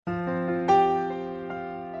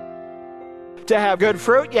To have good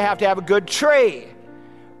fruit, you have to have a good tree.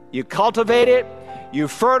 You cultivate it, you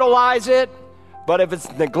fertilize it, but if it's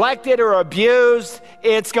neglected or abused,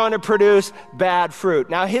 it's going to produce bad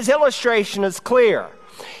fruit. Now, his illustration is clear.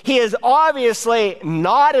 He is obviously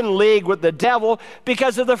not in league with the devil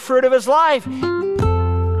because of the fruit of his life.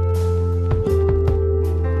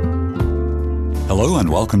 Hello and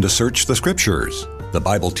welcome to Search the Scriptures, the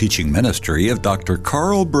Bible teaching ministry of Dr.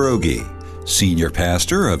 Carl Broggi, Senior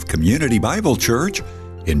Pastor of Community Bible Church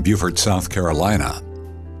in Beaufort, South Carolina.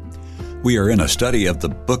 We are in a study of the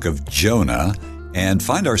book of Jonah and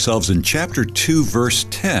find ourselves in chapter 2, verse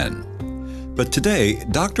 10. But today,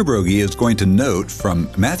 Dr. Broggi is going to note from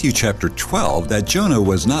Matthew chapter 12 that Jonah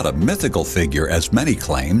was not a mythical figure as many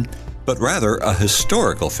claim, but rather a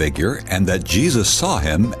historical figure, and that Jesus saw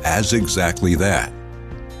him as exactly that.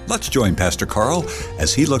 Let's join Pastor Carl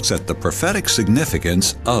as he looks at the prophetic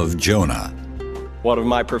significance of Jonah. One of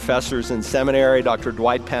my professors in seminary, Dr.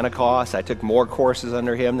 Dwight Pentecost, I took more courses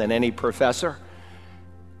under him than any professor.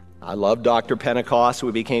 I loved Dr. Pentecost.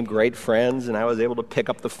 We became great friends, and I was able to pick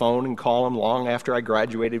up the phone and call him long after I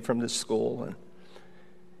graduated from this school. And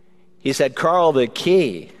he said, Carl, the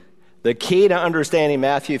key to understanding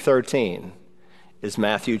Matthew 13 is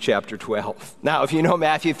Matthew chapter 12. Now, if you know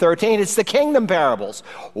Matthew 13, it's the kingdom parables.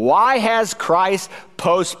 Why has Christ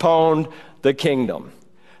postponed the kingdom?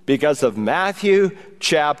 Because of Matthew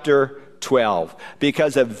chapter 12.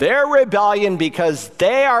 Because of their rebellion, because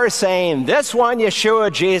they are saying this one,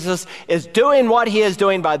 Yeshua, Jesus, is doing what he is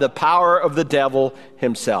doing by the power of the devil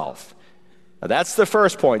himself. Now, that's the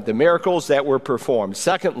first point, the miracles that were performed.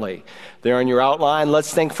 Secondly, there in your outline,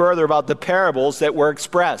 let's think further about the parables that were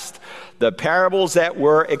expressed. The parables that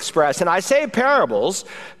were expressed. And I say parables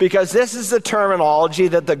because this is the terminology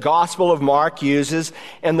that the Gospel of Mark uses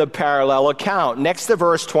in the parallel account. Next to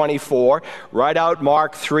verse 24, write out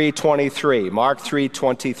Mark 3:23. Mark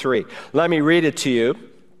 3:23. Let me read it to you.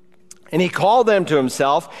 And he called them to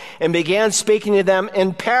himself and began speaking to them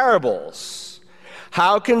in parables.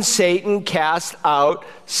 How can Satan cast out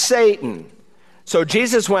Satan? So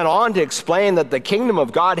Jesus went on to explain that the kingdom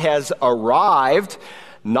of God has arrived,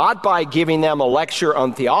 not by giving them a lecture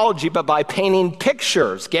on theology, but by painting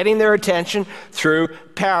pictures, getting their attention through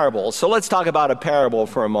parables. So let's talk about a parable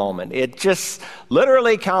for a moment. It just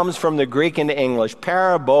literally comes from the Greek into English,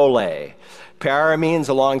 parabole. Para means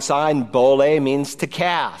alongside, and bole means to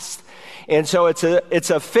cast. And so it's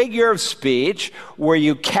a figure of speech where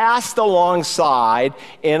you cast alongside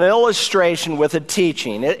an illustration with a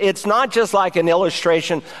teaching. It's not just like an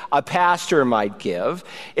illustration a pastor might give.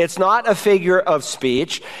 It's not a figure of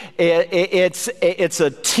speech. It's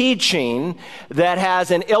a teaching that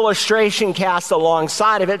has an illustration cast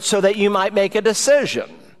alongside of it so that you might make a decision.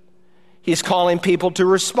 He's calling people to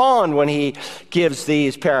respond when he gives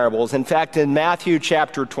these parables. In fact, in Matthew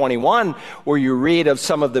chapter 21, where you read of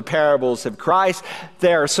some of the parables of Christ,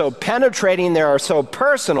 they are so penetrating, they are so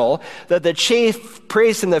personal, that the chief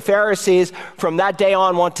priests and the Pharisees from that day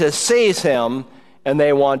on want to seize him and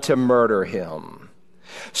they want to murder him.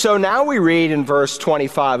 So now we read in verse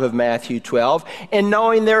 25 of Matthew 12, and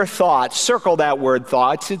knowing their thoughts, circle that word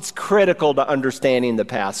thoughts, it's critical to understanding the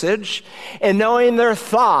passage. And knowing their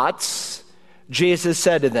thoughts, Jesus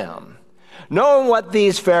said to them, knowing what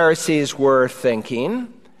these Pharisees were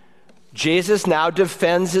thinking, Jesus now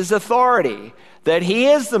defends his authority, that he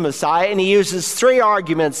is the Messiah, and he uses three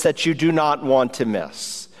arguments that you do not want to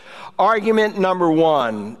miss. Argument number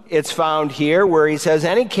one, it's found here where he says,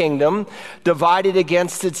 any kingdom divided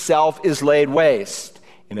against itself is laid waste,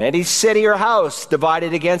 and any city or house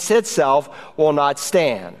divided against itself will not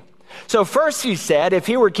stand. So first he said, if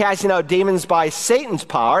he were casting out demons by Satan's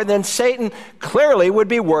power, then Satan clearly would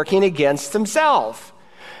be working against himself.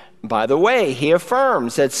 By the way, he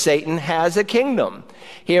affirms that Satan has a kingdom.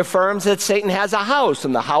 He affirms that Satan has a house,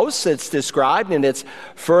 and the house that's described, and it's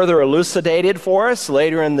further elucidated for us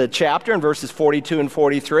later in the chapter in verses 42 and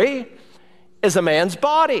 43, is a man's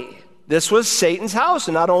body. This was Satan's house,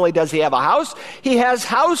 and not only does he have a house, he has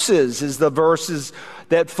houses, as the verses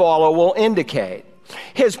that follow will indicate.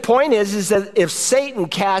 His point is that if Satan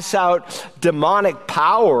casts out demonic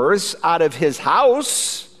powers out of his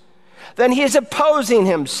house, then he is opposing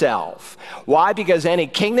himself. Why? Because any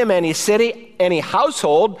kingdom, any city, any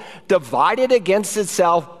household divided against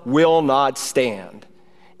itself will not stand.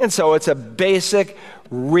 And so it's a basic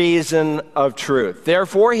reason of truth.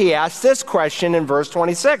 Therefore, he asks this question in verse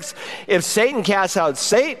 26. If Satan casts out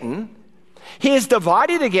Satan, He is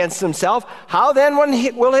divided against himself. How then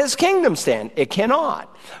will his kingdom stand? It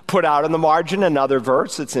cannot. Put out in the margin another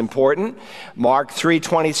verse that's important. Mark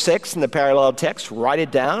 3:26 in the parallel text. Write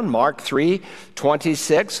it down. Mark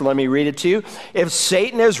 3:26. Let me read it to you. If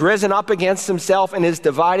Satan has risen up against himself and is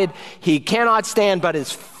divided, he cannot stand but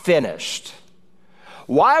is finished.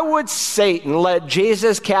 Why would Satan let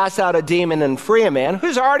Jesus cast out a demon and free a man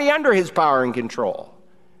who's already under his power and control?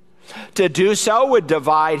 To do so would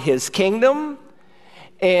divide his kingdom,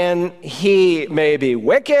 and he may be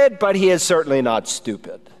wicked, but he is certainly not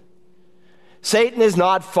stupid. Satan is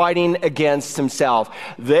not fighting against himself.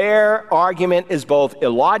 Their argument is both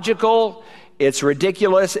illogical, it's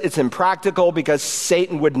ridiculous, it's impractical, because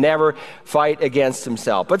Satan would never fight against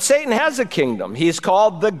himself. But Satan has a kingdom. He's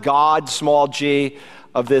called the God, small g,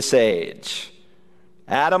 of this age.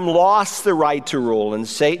 Adam lost the right to rule, and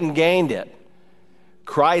Satan gained it.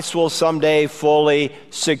 Christ will someday fully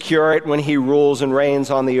secure it when he rules and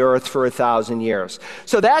reigns on the earth for 1,000 years.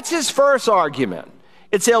 So that's his first argument.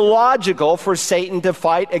 It's illogical for Satan to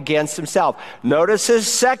fight against himself. Notice his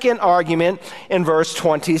second argument in verse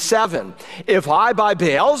 27. If I by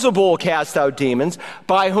Beelzebul cast out demons,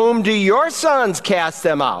 by whom do your sons cast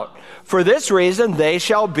them out? For this reason they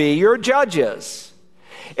shall be your judges.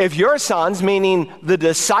 If your sons, meaning the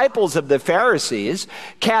disciples of the Pharisees,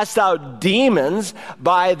 cast out demons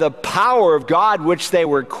by the power of God, which they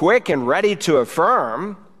were quick and ready to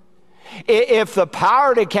affirm, if the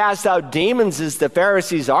power to cast out demons, as the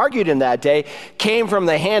Pharisees argued in that day, came from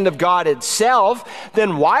the hand of God itself,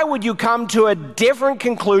 then why would you come to a different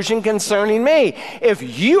conclusion concerning me?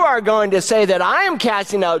 If you are going to say that I am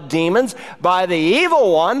casting out demons by the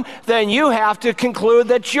evil one, then you have to conclude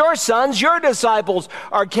that your sons, your disciples,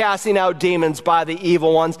 are casting out demons by the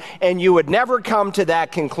evil ones, and you would never come to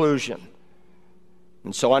that conclusion.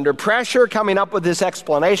 And so under pressure, coming up with this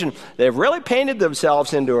explanation, they've really painted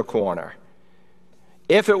themselves into a corner.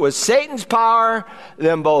 If it was Satan's power,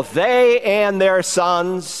 then both they and their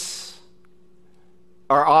sons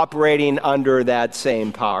are operating under that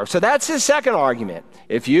same power. So that's his second argument.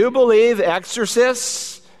 If you believe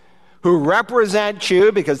exorcists who represent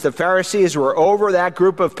you, because the Pharisees were over that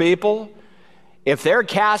group of people, if they're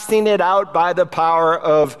casting it out by the power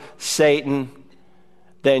of Satan,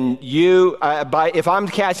 then if I'm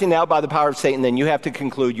casting it out by the power of Satan, then you have to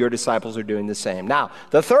conclude your disciples are doing the same. Now,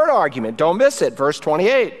 the third argument, don't miss it, verse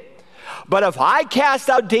 28. But if I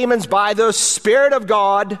cast out demons by the Spirit of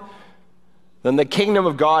God, then the kingdom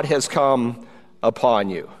of God has come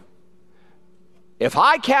upon you. If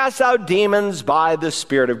I cast out demons by the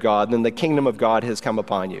Spirit of God, then the kingdom of God has come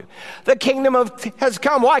upon you. The kingdom has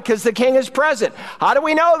come. Why? Because the king is present. How do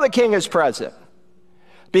we know the king is present?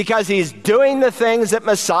 Because he's doing the things that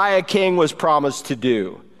Messiah King was promised to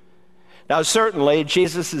do. Now, certainly,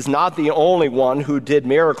 Jesus is not the only one who did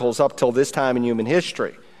miracles up till this time in human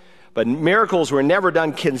history. But miracles were never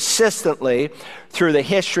done consistently through the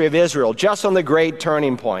history of Israel, just on the great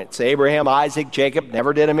turning points. Abraham, Isaac, Jacob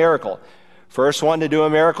never did a miracle. First one to do a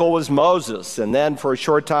miracle was Moses, and then for a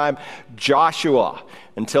short time, Joshua,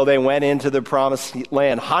 until they went into the promised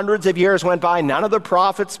land. Hundreds of years went by. None of the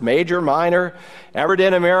prophets, major, minor, ever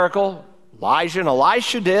did a miracle. Elijah and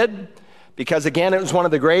Elisha did, because again, it was one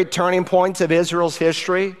of the great turning points of Israel's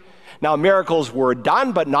history. Now, miracles were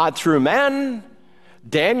done, but not through men.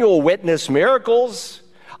 Daniel witnessed miracles.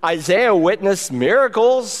 Isaiah witnessed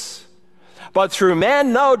miracles. But through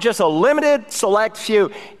men, no, just a limited, select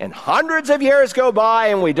few. And hundreds of years go by,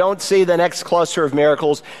 and we don't see the next cluster of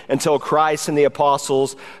miracles until Christ and the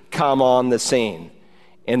apostles come on the scene.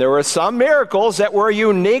 And there were some miracles that were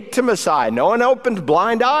unique to Messiah. No one opened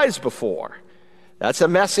blind eyes before. That's a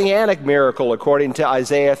messianic miracle according to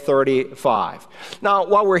Isaiah 35. Now,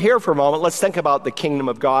 while we're here for a moment, let's think about the kingdom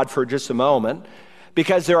of God for just a moment,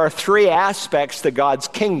 because there are three aspects to God's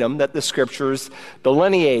kingdom that the scriptures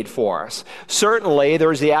delineate for us. Certainly,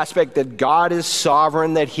 there's the aspect that God is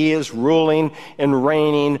sovereign, that he is ruling and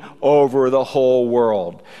reigning over the whole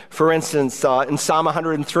world. For instance, in Psalm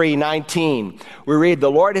 103:19, we read, "The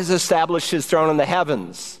Lord has established his throne in the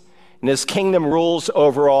heavens, and his kingdom rules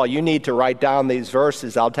over all." You need to write down these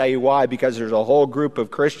verses. I'll tell you why, because there's a whole group of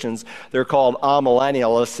Christians, they're called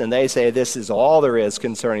amillennialists, and they say this is all there is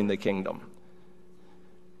concerning the kingdom.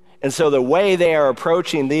 And so the way they are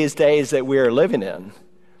approaching these days that we are living in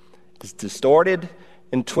is distorted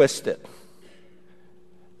and twisted.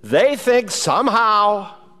 They think somehow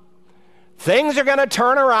things are going to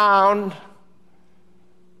turn around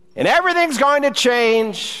and everything's going to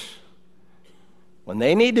change, when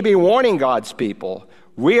they need to be warning God's people.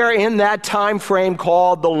 We are in that time frame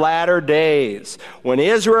called the latter days, when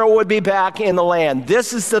Israel would be back in the land.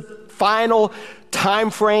 This is the final time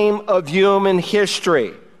frame of human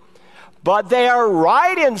history. But they are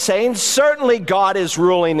right in saying certainly God is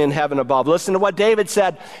ruling in heaven above. Listen to what David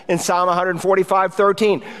said in Psalm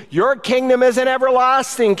 145:13. Your kingdom is an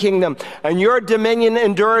everlasting kingdom, and your dominion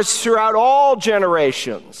endures throughout all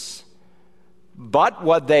generations. But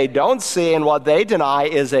what they don't see and what they deny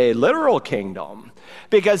is a literal kingdom,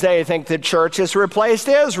 because they think the church has replaced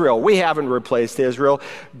Israel. We haven't replaced Israel.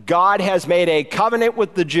 God has made a covenant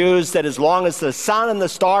with the Jews that as long as the sun and the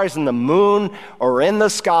stars and the moon are in the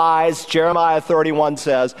skies, Jeremiah 31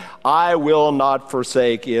 says, I will not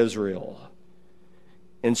forsake Israel.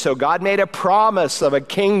 And so God made a promise of a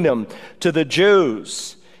kingdom to the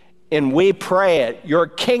Jews, and we pray it. Your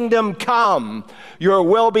kingdom come, your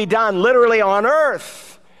will be done, literally on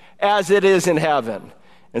earth as it is in heaven.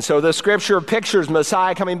 And so the scripture pictures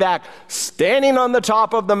Messiah coming back, standing on the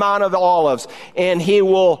top of the Mount of Olives, and he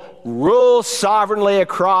will rule sovereignly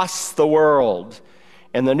across the world.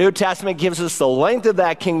 And the New Testament gives us the length of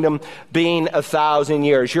that kingdom being 1,000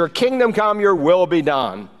 years. Your kingdom come, your will be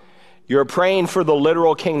done. You're praying for the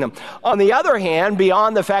literal kingdom. On the other hand,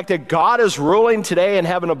 beyond the fact that God is ruling today in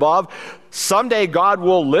heaven above, someday God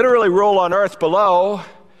will literally rule on earth below.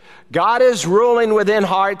 God is ruling within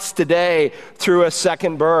hearts today through a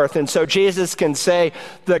second birth. And so Jesus can say,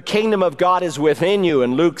 the kingdom of God is within you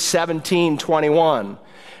in Luke 17:21.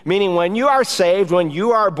 Meaning when you are saved, when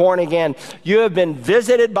you are born again, you have been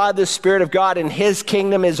visited by the Spirit of God and his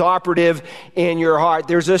kingdom is operative in your heart.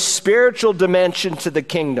 There's a spiritual dimension to the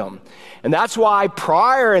kingdom. And that's why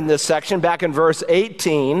prior in this section, back in verse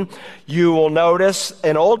 18, you will notice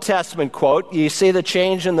an Old Testament quote. You see the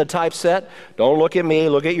change in the typeset? Don't look at me,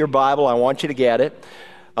 look at your Bible. I want you to get it.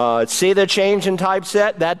 See the change in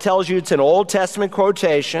typeset? That tells you it's an Old Testament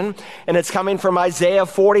quotation, and it's coming from Isaiah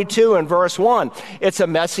 42 and verse 1. It's a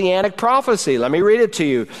messianic prophecy. Let me read it to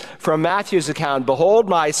you from Matthew's account. Behold,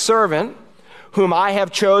 my servant, whom I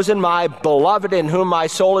have chosen, my beloved, in whom my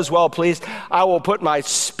soul is well pleased. I will put my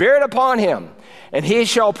spirit upon him, and he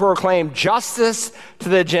shall proclaim justice to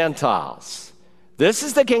the Gentiles. This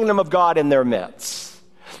is the kingdom of God in their midst.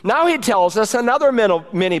 Now he tells us another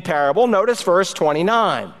mini parable. Notice verse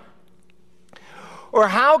 29. Or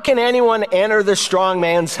how can anyone enter the strong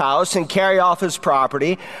man's house and carry off his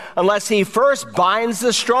property unless he first binds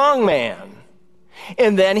the strong man?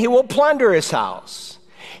 And then he will plunder his house.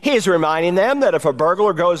 He is reminding them that if a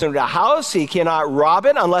burglar goes into a house, he cannot rob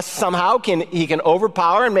it unless somehow he can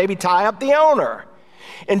overpower and maybe tie up the owner.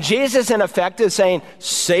 And Jesus, in effect, is saying,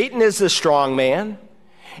 Satan is the strong man,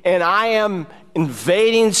 and I am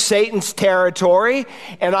invading Satan's territory,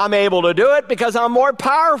 and I'm able to do it because I'm more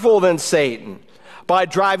powerful than Satan. By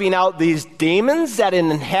driving out these demons that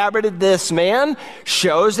inhabited this man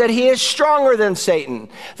shows that he is stronger than Satan,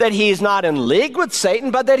 that he's not in league with Satan,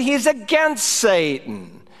 but that he's against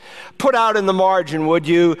Satan. Put out in the margin, would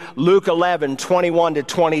you, Luke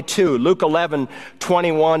 11:21-22. Luke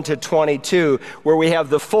 11:21-22, where we have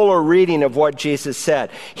the fuller reading of what Jesus said.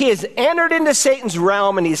 He has entered into Satan's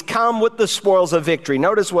realm and he's come with the spoils of victory.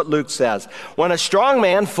 Notice what Luke says. When a strong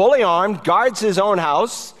man, fully armed, guards his own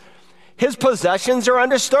house, his possessions are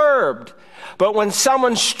undisturbed. But when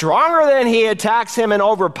someone stronger than he attacks him and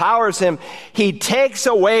overpowers him, he takes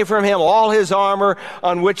away from him all his armor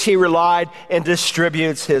on which he relied and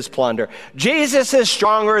distributes his plunder. Jesus is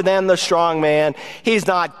stronger than the strong man. He's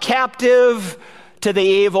not captive to the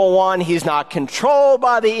evil one. He's not controlled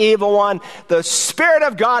by the evil one. The Spirit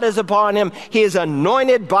of God is upon him. He is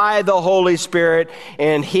anointed by the Holy Spirit,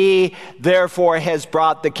 and he therefore has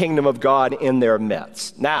brought the kingdom of God in their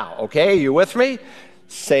midst. Now, okay, are you with me?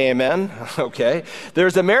 Say amen. Okay.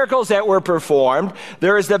 There's the miracles that were performed.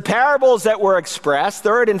 There's the parables that were expressed.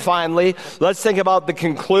 Third and finally, let's think about the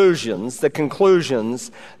conclusions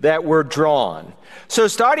that were drawn. So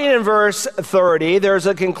starting in verse 30, there's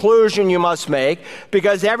a conclusion you must make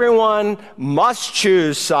because everyone must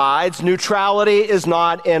choose sides. Neutrality is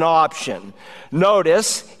not an option.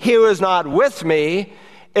 Notice, he who is not with me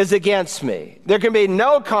is against me. There can be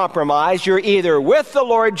no compromise. You're either with the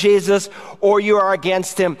Lord Jesus or you are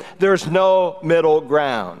against him. There's no middle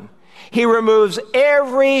ground. He removes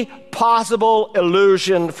every possible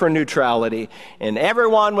illusion for neutrality, and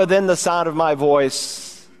everyone within the sound of my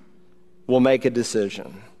voice will make a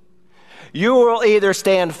decision. You will either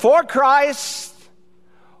stand for Christ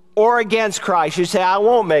or against Christ. You say, I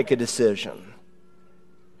won't make a decision.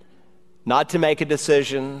 Not to make a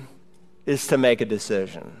decision is to make a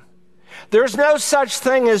decision. There's no such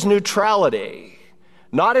thing as neutrality,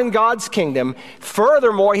 not in God's kingdom.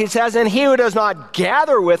 Furthermore, he says, and he who does not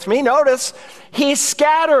gather with me, notice, he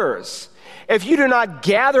scatters. If you do not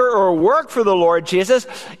gather or work for the Lord Jesus,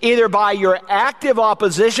 either by your active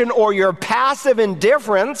opposition or your passive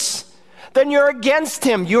indifference, then you're against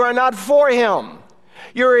him. You are not for him.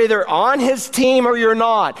 You're either on his team or you're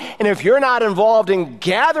not. And if you're not involved in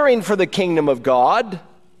gathering for the kingdom of God,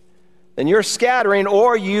 then you're scattering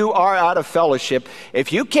or you are out of fellowship.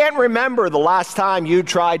 If you can't remember the last time you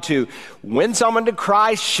tried to win someone to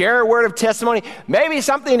Christ, share a word of testimony, maybe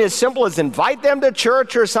something as simple as invite them to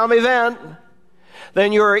church or some event,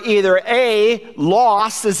 then you're either A,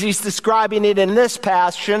 lost, as he's describing it in this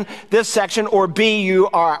section, or B, you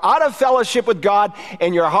are out of fellowship with God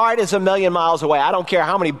and your heart is a million miles away. I don't care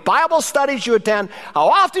how many Bible studies you attend, how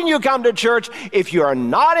often you come to church, if you are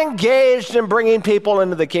not engaged in bringing people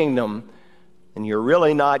into the kingdom, then you're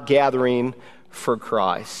really not gathering for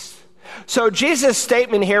Christ. So Jesus'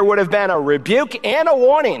 statement here would have been a rebuke and a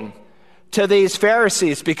warning to these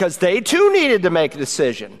Pharisees because they too needed to make a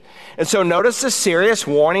decision. And so notice the serious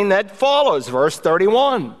warning that follows, verse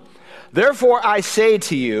 31. Therefore I say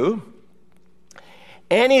to you,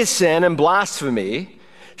 any sin and blasphemy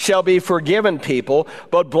shall be forgiven people,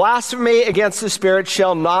 but blasphemy against the Spirit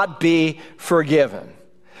shall not be forgiven.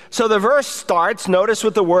 So the verse starts, notice,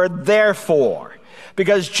 with the word therefore,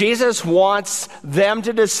 because Jesus wants them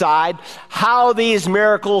to decide how these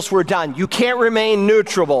miracles were done. You can't remain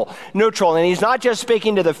neutral. And he's not just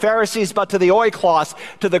speaking to the Pharisees, but to the oikos,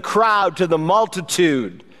 to the crowd, to the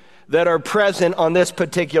multitude that are present on this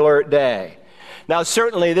particular day. Now,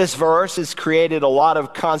 certainly this verse has created a lot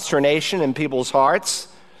of consternation in people's hearts,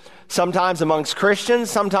 sometimes amongst Christians,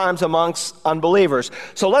 sometimes amongst unbelievers.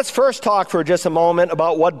 So let's first talk for just a moment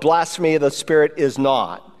about what blasphemy of the Spirit is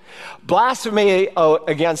not. Blasphemy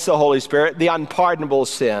against the Holy Spirit, the unpardonable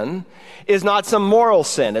sin, is not some moral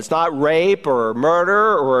sin. It's not rape or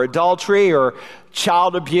murder or adultery or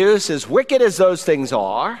child abuse. As wicked as those things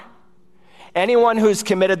are, anyone who's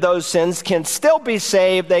committed those sins can still be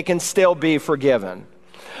saved. They can still be forgiven.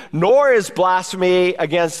 Nor is blasphemy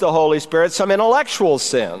against the Holy Spirit some intellectual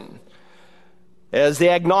sin. As the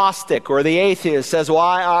agnostic or the atheist says, well,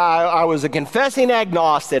 I was a confessing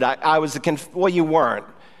agnostic. Well, you weren't.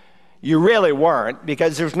 You really weren't,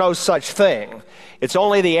 because there's no such thing. It's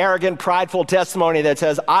only the arrogant, prideful testimony that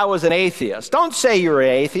says, I was an atheist. Don't say you're an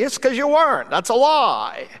atheist, because you weren't. That's a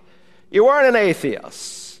lie. You weren't an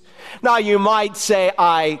atheist. Now, you might say,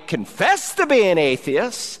 I confess to be an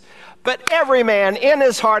atheist, but every man in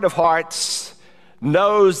his heart of hearts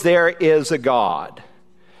knows there is a God.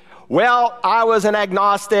 Well, I was an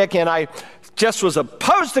agnostic, and I just was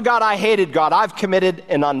opposed to God. I hated God. I've committed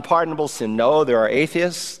an unpardonable sin. No, there are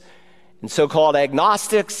atheists and so-called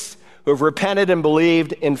agnostics who have repented and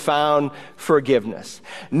believed and found forgiveness.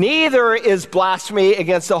 Neither is blasphemy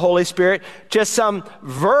against the Holy Spirit just some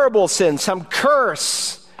verbal sin, some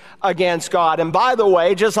curse against God. And by the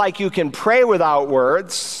way, just like you can pray without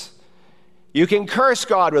words, you can curse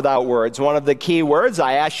God without words. One of the key words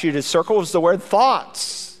I asked you to circle is the word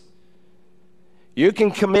thoughts. You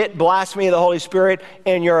can commit blasphemy of the Holy Spirit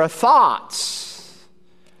in your thoughts,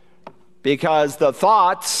 because the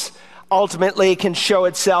thoughts ultimately can show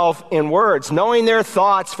itself in words. Knowing their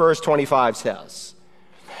thoughts, verse 25 says.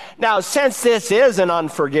 Now, since this is an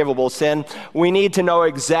unforgivable sin, we need to know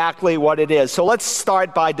exactly what it is. So let's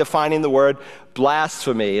start by defining the word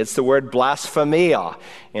blasphemy. It's the word blasphemia,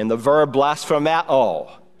 and the verb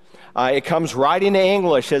blasphemao. It comes right into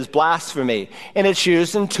English as blasphemy, and it's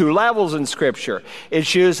used in two levels in Scripture.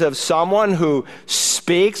 It's used of someone who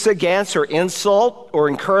speaks against or insult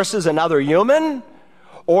or curses another human,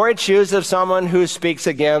 or it's used of someone who speaks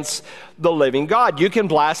against the living God. You can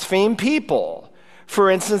blaspheme people. For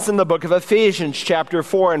instance, in the book of Ephesians, chapter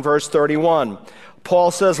 4 and verse 31,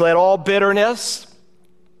 Paul says, let all bitterness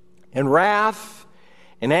and wrath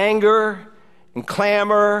and anger and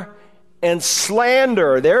clamor and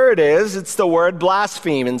slander, there it is, it's the word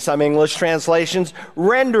blaspheme. In some English translations,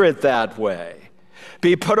 render it that way.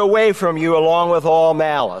 Be put away from you along with all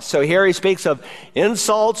malice. So here he speaks of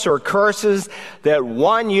insults or curses that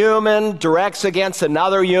one human directs against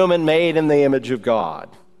another human made in the image of God.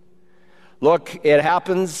 Look, it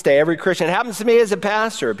happens to every Christian. It happens to me as a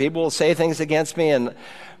pastor. People will say things against me, and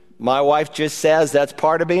my wife just says that's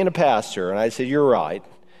part of being a pastor. And I said, you're right.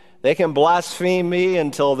 They can blaspheme me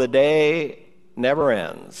until the day never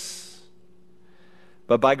ends.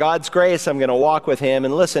 But by God's grace, I'm going to walk with him.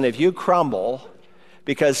 And listen, if you crumble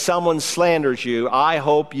because someone slanders you, I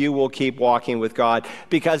hope you will keep walking with God,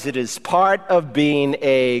 because it is part of being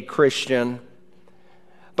a Christian.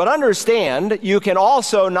 But understand, you can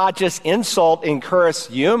also not just insult and curse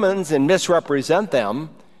humans and misrepresent them.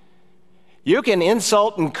 You can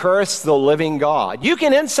insult and curse the living God. You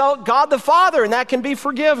can insult God the Father, and that can be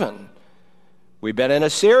forgiven. We've been in a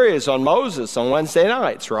series on Moses on Wednesday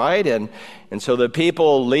nights, right? And so the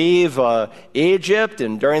people leave Egypt,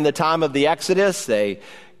 and during the time of the Exodus, they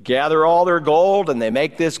gather all their gold, and they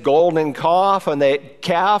make this golden calf, and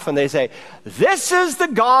they say, "This is the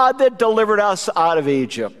God that delivered us out of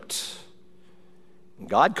Egypt."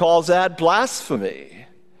 God calls that blasphemy.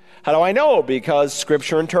 How do I know? Because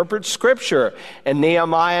Scripture interprets Scripture. And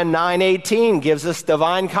Nehemiah 9:18 gives us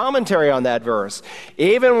divine commentary on that verse.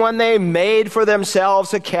 Even when they made for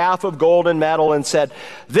themselves a calf of gold and metal and said,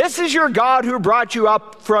 "This is your God who brought you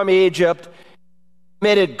up from Egypt,"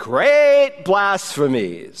 committed great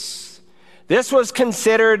blasphemies. This was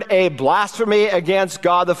considered a blasphemy against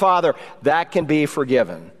God the Father. That can be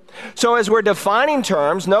forgiven. So as we're defining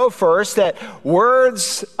terms, know first that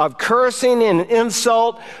words of cursing and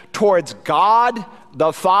insult towards God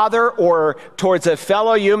the Father or towards a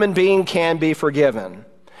fellow human being can be forgiven.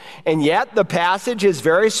 And yet the passage is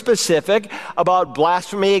very specific about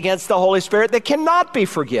blasphemy against the Holy Spirit that cannot be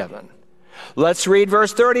forgiven. Let's read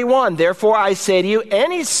verse 31. "Therefore I say to you,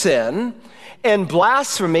 any sin and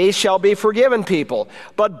blasphemy shall be forgiven people,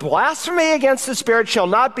 but blasphemy against the Spirit shall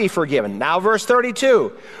not be forgiven." Now verse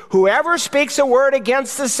 32, "Whoever speaks a word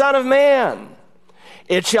against the Son of Man,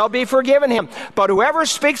 it shall be forgiven him. But whoever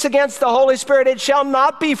speaks against the Holy Spirit, it shall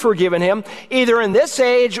not be forgiven him, either in this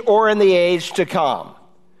age or in the age to come."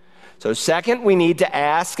 So second, we need to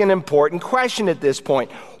ask an important question at this point.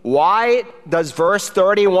 Why does verse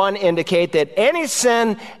 31 indicate that any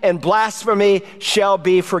sin and blasphemy shall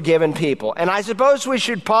be forgiven people? And I suppose we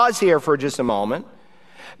should pause here for just a moment,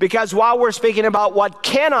 because while we're speaking about what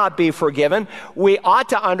cannot be forgiven, we ought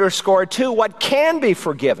to underscore too what can be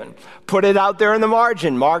forgiven. Put it out there in the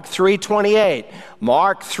margin, Mark 3:28.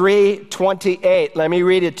 Mark 3:28. Let me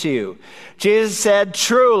read it to you. Jesus said,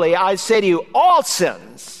 "Truly, I say to you, all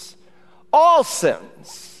sins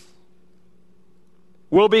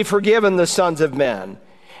will be forgiven the sons of men.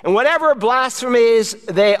 And whatever blasphemies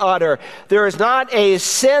they utter, there is not a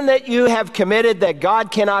sin that you have committed that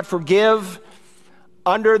God cannot forgive."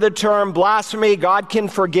 Under the term blasphemy, God can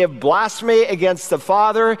forgive blasphemy against the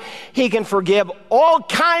Father. He can forgive all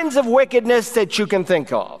kinds of wickedness that you can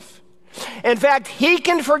think of. In fact, He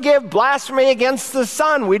can forgive blasphemy against the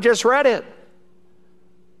Son. We just read it.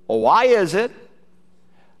 Well, why is it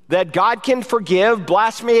that God can forgive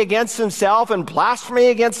blasphemy against Himself and blasphemy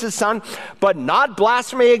against His Son, but not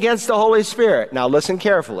blasphemy against the Holy Spirit? Now listen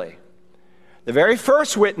carefully. The very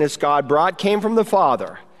first witness God brought came from the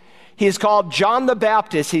Father. He's called John the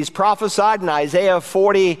Baptist. He's prophesied in Isaiah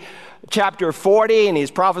 40, chapter 40, and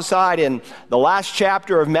he's prophesied in the last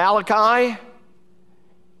chapter of Malachi.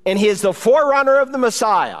 And he is the forerunner of the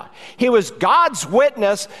Messiah. He was God's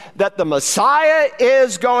witness that the Messiah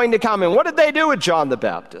is going to come. And what did they do with John the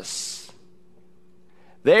Baptist?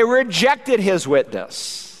 They rejected his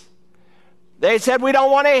witness. They said, "We don't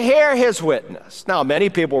want to hear his witness." Now, many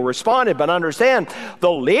people responded, but understand,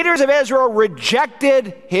 the leaders of Israel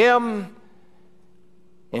rejected him.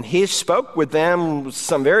 And he spoke with them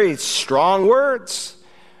some very strong words.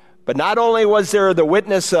 But not only was there the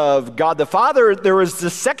witness of God the Father, there was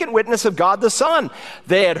the second witness of God the Son.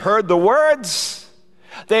 They had heard the words.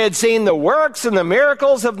 They had seen the works and the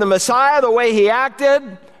miracles of the Messiah, the way He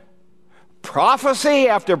acted. Prophecy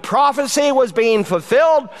after prophecy was being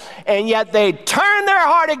fulfilled, and yet they turned their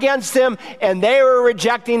heart against Him, and they were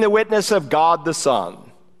rejecting the witness of God the Son.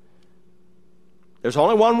 There's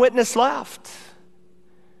only one witness left.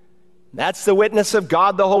 That's the witness of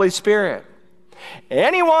God the Holy Spirit.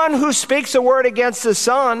 Anyone who speaks a word against the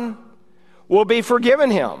Son will be forgiven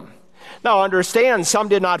him. Now understand, some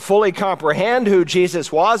did not fully comprehend who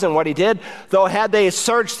Jesus was and what He did, though had they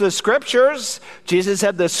searched the Scriptures, Jesus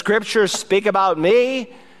said, "The Scriptures speak about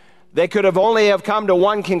me," they could have only have come to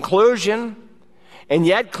one conclusion. And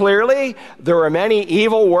yet clearly there were many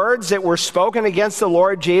evil words that were spoken against the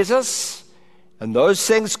Lord Jesus, and those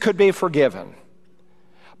things could be forgiven.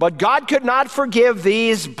 But God could not forgive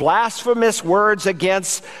these blasphemous words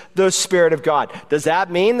against the Spirit of God. Does that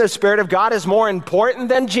mean the Spirit of God is more important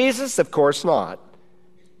than Jesus? Of course not.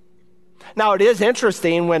 Now, it is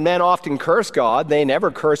interesting when men often curse God, they never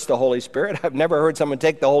curse the Holy Spirit. I've never heard someone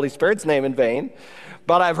take the Holy Spirit's name in vain,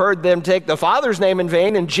 but I've heard them take the Father's name in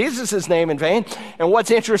vain and Jesus' name in vain. And what's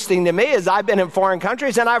interesting to me is I've been in foreign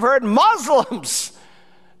countries and I've heard Muslims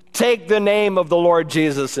take the name of the Lord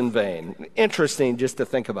Jesus in vain. Interesting just to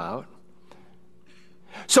think about.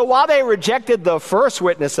 So while they rejected the first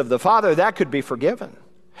witness of the Father, that could be forgiven.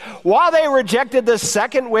 While they rejected the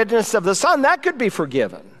second witness of the Son, that could be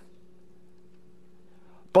forgiven.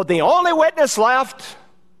 But the only witness left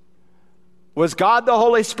was God the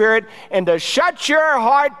Holy Spirit, and to shut your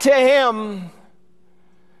heart to Him,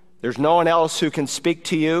 there's no one else who can speak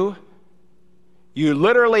to you. You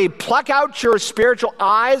literally pluck out your spiritual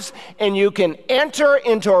eyes, and you can enter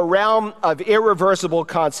into a realm of irreversible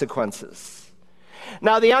consequences.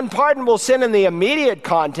 Now, the unpardonable sin in the immediate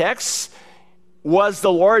context was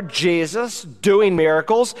the Lord Jesus doing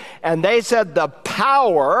miracles, and they said the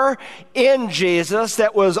power in Jesus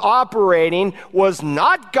that was operating was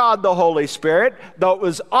not God the Holy Spirit, though it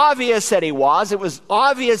was obvious that He was. It was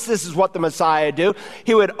obvious this is what the Messiah would do.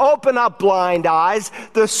 He would open up blind eyes.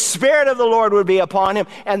 The Spirit of the Lord would be upon Him,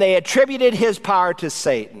 and they attributed His power to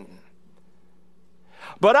Satan.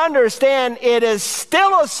 But understand, it is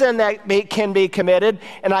still a sin that can be committed,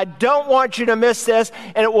 and I don't want you to miss this,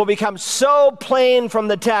 and it will become so plain from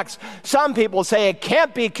the text. Some people say it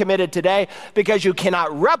can't be committed today because you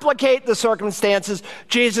cannot replicate the circumstances.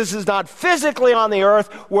 Jesus is not physically on the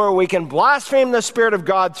earth where we can blaspheme the Spirit of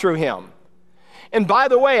God through Him. And by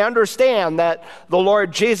the way, understand that the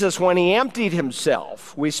Lord Jesus, when He emptied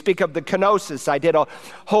Himself, we speak of the kenosis. I did a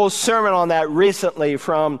whole sermon on that recently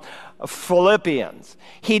from Philippians.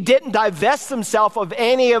 He didn't divest Himself of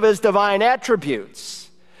any of His divine attributes,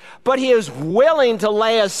 but He is willing to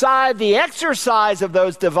lay aside the exercise of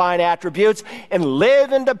those divine attributes and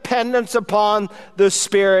live in dependence upon the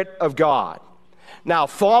Spirit of God. Now,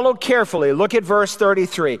 follow carefully. Look at verse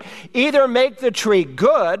 33. Either make the tree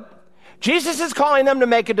good. Jesus is calling them to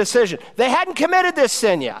make a decision. They hadn't committed this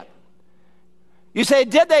sin yet. You say,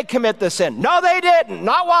 did they commit the sin? No, they didn't.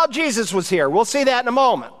 Not while Jesus was here. We'll see that in a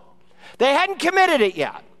moment. They hadn't committed it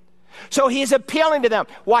yet. So He's appealing to them.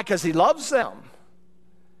 Why? Because He loves them.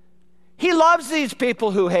 He loves these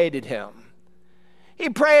people who hated Him.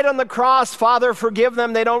 He prayed on the cross, Father, forgive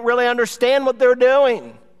them. They don't really understand what they're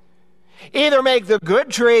doing. Either make the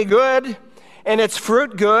good tree good and its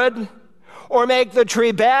fruit good, or make the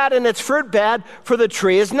tree bad and its fruit bad, for the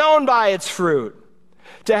tree is known by its fruit.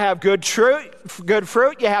 To have good fruit,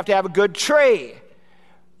 you have to have a good tree.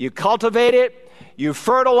 You cultivate it, you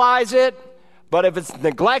fertilize it, but if it's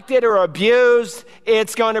neglected or abused,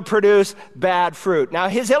 it's going to produce bad fruit. Now,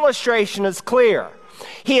 his illustration is clear.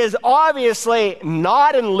 He is obviously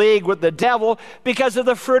not in league with the devil because of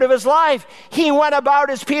the fruit of his life. He went about,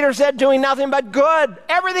 as Peter said, doing nothing but good.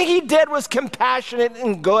 Everything he did was compassionate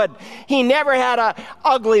and good. He never had an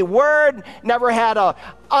ugly word, never had a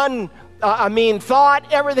mean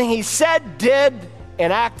thought. Everything he said, did,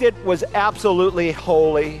 and acted was absolutely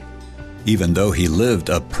holy. Even though he lived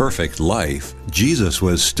a perfect life, Jesus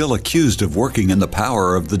was still accused of working in the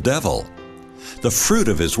power of the devil. The fruit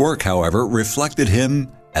of his work, however, reflected him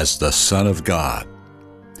as the Son of God.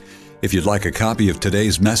 If you'd like a copy of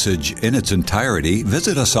today's message in its entirety,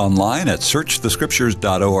 visit us online at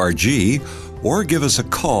searchthescriptures.org or give us a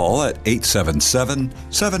call at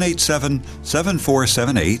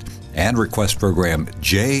 877-787-7478 and request program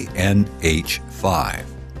JNH5.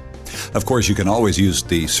 Of course, you can always use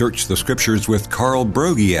the Search the Scriptures with Carl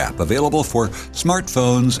Broggi app, available for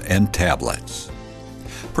smartphones and tablets.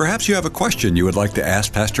 Perhaps you have a question you would like to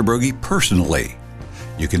ask Pastor Broggi personally.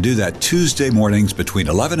 You can do that Tuesday mornings between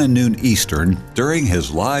 11 and noon Eastern during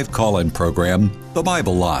his live call-in program, The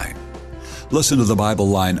Bible Line. Listen to The Bible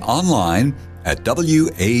Line online at wagp.net.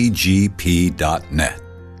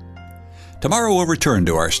 Tomorrow we'll return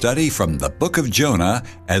to our study from the book of Jonah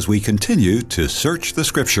as we continue to search the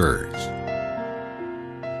Scriptures.